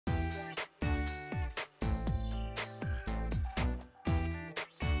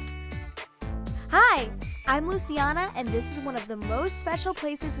Hi, I'm Luciana, and this is one of the most special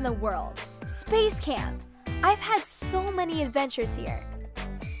places in the world, Space Camp. I've had so many adventures here.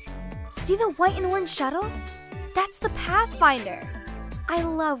 See the white and orange shuttle? That's the Pathfinder. I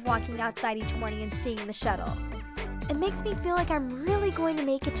love walking outside each morning and seeing the shuttle. It makes me feel like I'm really going to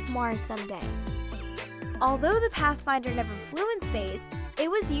make it to Mars someday. Although the Pathfinder never flew in space, it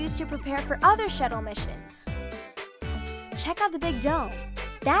was used to prepare for other shuttle missions. Check out the big dome.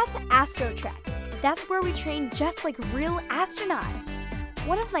 That's Astrotrek. That's where we train just like real astronauts.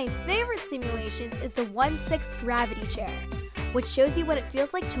 One of my favorite simulations is the 1/6 gravity chair, which shows you what it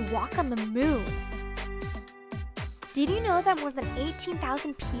feels like to walk on the moon. Did you know that more than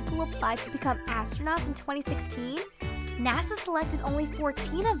 18,000 people applied to become astronauts in 2016? NASA selected only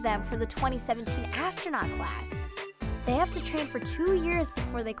 14 of them for the 2017 astronaut class. They have to train for 2 years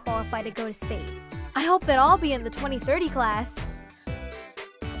before they qualify to go to space. I hope that I'll be in the 2030 class.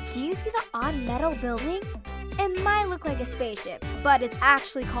 Do you see the odd metal building? It might look like a spaceship, but it's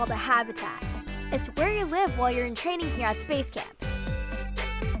actually called a habitat. It's where you live while you're in training here at Space Camp.